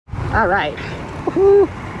All right. Woohoo.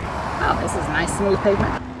 Oh, this is nice, smooth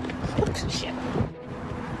pavement. Oops, shit.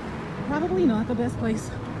 Probably not the best place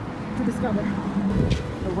to discover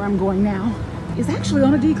that where I'm going now is actually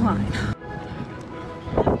on a decline.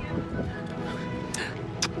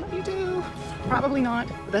 Love you too. Probably not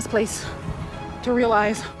the best place to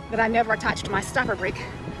realize that I never attached my stopper brake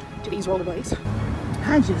to these rollerblades.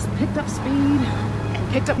 I just picked up speed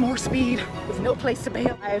and picked up more speed with no place to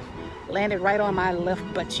bail. I landed right on my left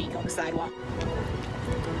butt cheek on the sidewalk.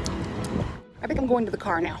 I think I'm going to the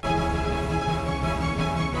car now.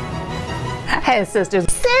 Hey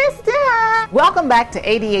sisters. Sister! Welcome back to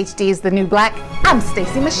ADHD's The New Black. I'm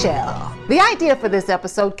Stacey Machelle. The idea for this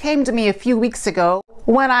episode came to me a few weeks ago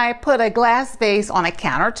when I put a glass vase on a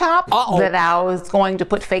countertop that I was going to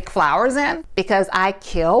put fake flowers in because I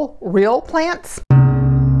kill real plants.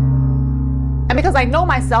 And because I know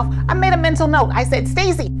myself, I made a mental note. I said,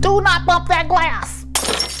 Stacey, do not bump that glass.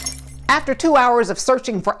 After 2 hours of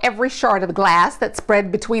searching for every shard of glass that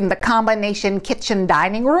spread between the combination kitchen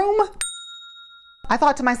dining room, I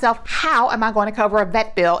thought to myself, how am I going to cover a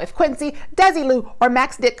vet bill if Quincy, Desilu, or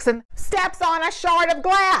Max Dixon steps on a shard of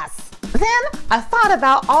glass? Then I thought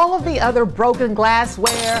about all of the other broken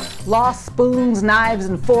glassware, lost spoons, knives,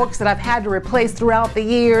 and forks that I've had to replace throughout the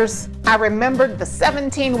years. I remembered the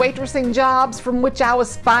 17 waitressing jobs from which I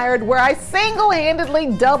was fired, where I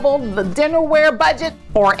single-handedly doubled the dinnerware budget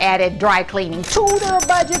or added dry cleaning to their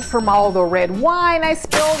budget from all the red wine I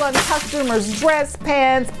spilled on customers' dress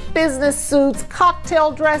pants, business suits,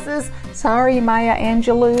 cocktail dresses. Sorry, Maya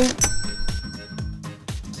Angelou.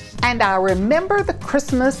 And I remember the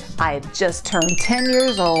Christmas I had just turned 10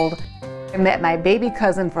 years old. I met my baby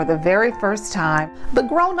cousin for the very first time. The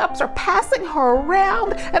grown-ups are passing her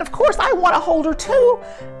around, and of course I want to hold her too.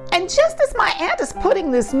 And just as my aunt is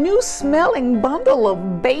putting this new smelling bundle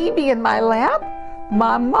of baby in my lap,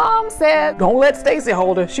 my mom said, "Don't let Stacey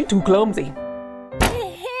hold her, she's too clumsy."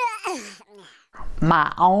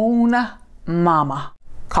 My own mama.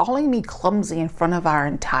 Calling me clumsy in front of our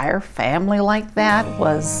entire family like that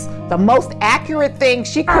was the most accurate thing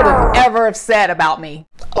she could have ever said about me.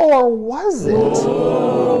 Or was it?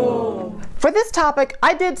 Ooh. For this topic,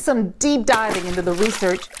 I did some deep diving into the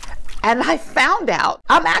research and I found out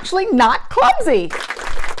I'm actually not clumsy.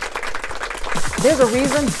 There's a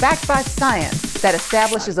reason backed by science that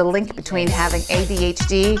establishes a link between having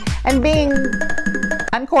ADHD and being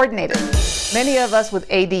uncoordinated. Many of us with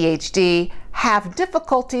ADHD have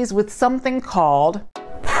difficulties with something called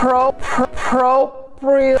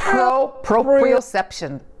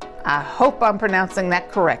proprioception. I hope I'm pronouncing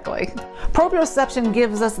that correctly. Proprioception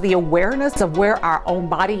gives us the awareness of where our own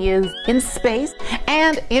body is in space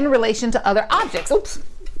and in relation to other objects. Oops.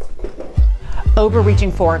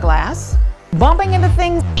 Overreaching for a glass, bumping into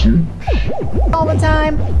things all the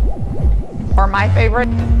time, or my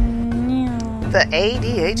favorite, the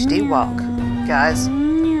ADHD walk. Guys,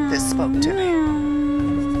 this spoke to me.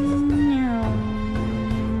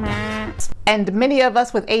 And many of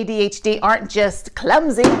us with ADHD aren't just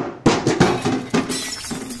clumsy.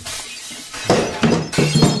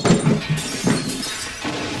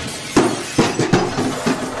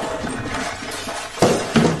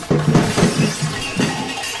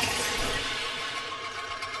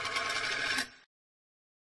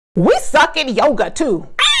 We suck at yoga too.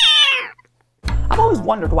 I've always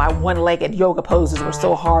wondered why one-legged yoga poses were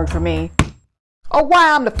so hard for me. Or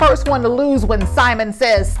why I'm the first one to lose when Simon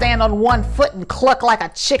says stand on one foot and cluck like a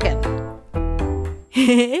chicken.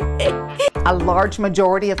 A large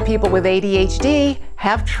majority of people with ADHD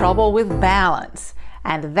have trouble with balance,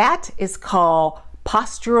 and that is called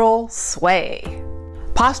postural sway.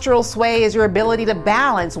 Postural sway is your ability to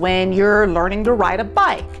balance when you're learning to ride a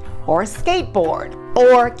bike or a skateboard,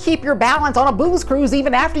 or keep your balance on a booze cruise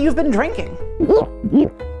even after you've been drinking.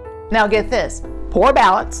 Now get this, poor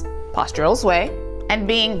balance, postural sway, and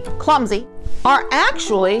being clumsy are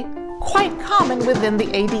actually quite common within the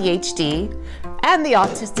ADHD and the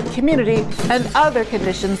autistic community and other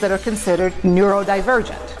conditions that are considered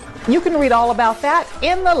neurodivergent. You can read all about that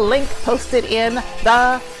in the link posted in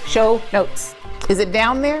the show notes. Is it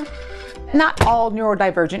down there? Not all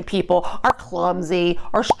neurodivergent people are clumsy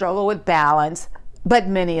or struggle with balance, but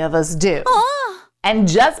many of us do. And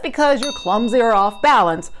just because you're clumsy or off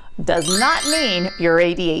balance does not mean you're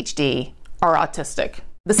ADHD or autistic.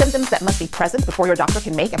 The symptoms that must be present before your doctor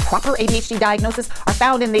can make a proper ADHD diagnosis are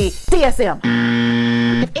found in the DSM.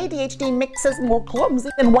 If ADHD makes us more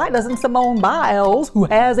clumsy, then why doesn't Simone Biles, who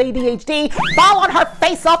has ADHD, fall on her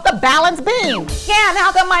face off the balance beam? Yeah, and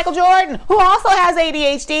how come Michael Jordan, who also has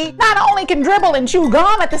ADHD, not only can dribble and chew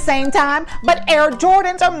gum at the same time, but Air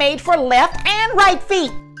Jordans are made for left and right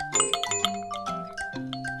feet?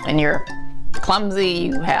 and you're clumsy,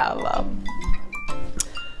 you have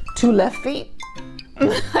 2 left feet.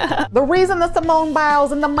 The reason the Simone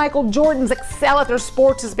Biles and the Michael Jordans excel at their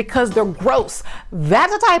sports is because they're gross.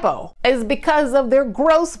 That's a typo. Is because of their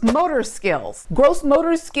gross motor skills. Gross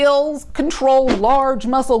motor skills control large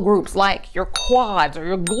muscle groups like your quads or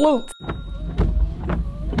your glutes.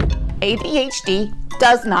 ADHD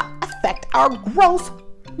does not affect our gross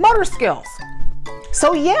motor skills.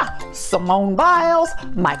 So yeah, Simone Biles,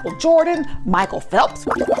 Michael Jordan, Michael Phelps,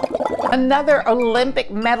 another Olympic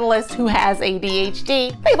medalist who has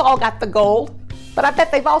ADHD, they've all got the gold. But I bet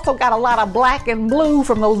they've also got a lot of black and blue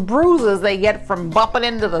from those bruises they get from bumping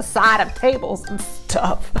into the side of tables and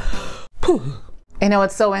stuff. You know,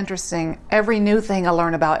 it's so interesting. Every new thing I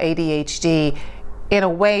learn about ADHD in a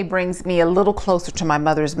way brings me a little closer to my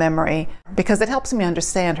mother's memory because it helps me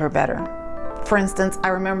understand her better. For instance, I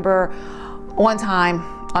remember one time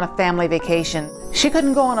on a family vacation, she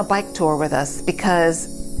couldn't go on a bike tour with us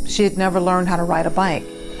because she had never learned how to ride a bike.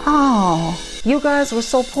 Oh, you guys were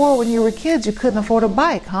so poor when you were kids you couldn't afford a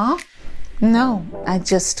bike, huh? No, I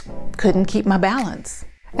just couldn't keep my balance.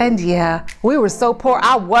 And yeah, we were so poor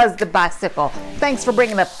I was the bicycle. Thanks for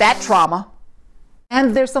bringing up that trauma.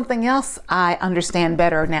 And there's something else I understand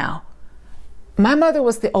better now. My mother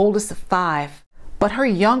was the oldest of 5, but her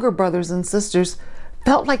younger brothers and sisters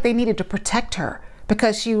felt like they needed to protect her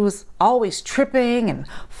because she was always tripping and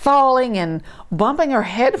falling and bumping her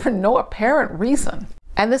head for no apparent reason.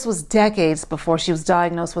 And this was decades before she was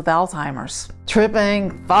diagnosed with Alzheimer's.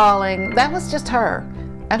 Tripping, falling, that was just her.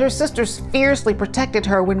 And her sisters fiercely protected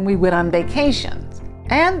her when we went on vacations.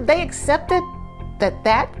 And they accepted that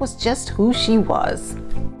that was just who she was.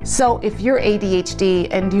 So if you're ADHD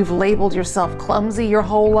and you've labeled yourself clumsy your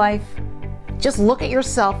whole life, just look at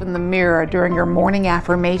yourself in the mirror during your morning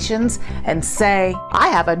affirmations and say, I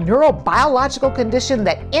have a neurobiological condition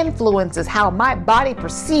that influences how my body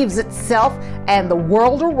perceives itself and the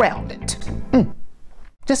world around it.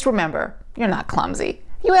 Just remember, you're not clumsy.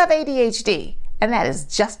 You have ADHD, and that is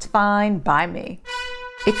just fine by me.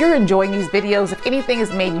 If you're enjoying these videos, if anything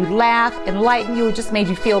has made you laugh, enlighten you, or just made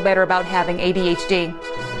you feel better about having ADHD,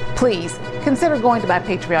 please consider going to my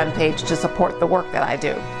Patreon page to support the work that I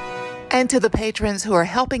do. And to the patrons who are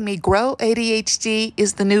helping me grow ADHD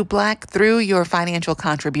is the New Black through your financial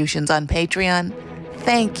contributions on Patreon.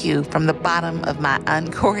 Thank you from the bottom of my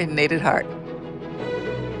uncoordinated heart.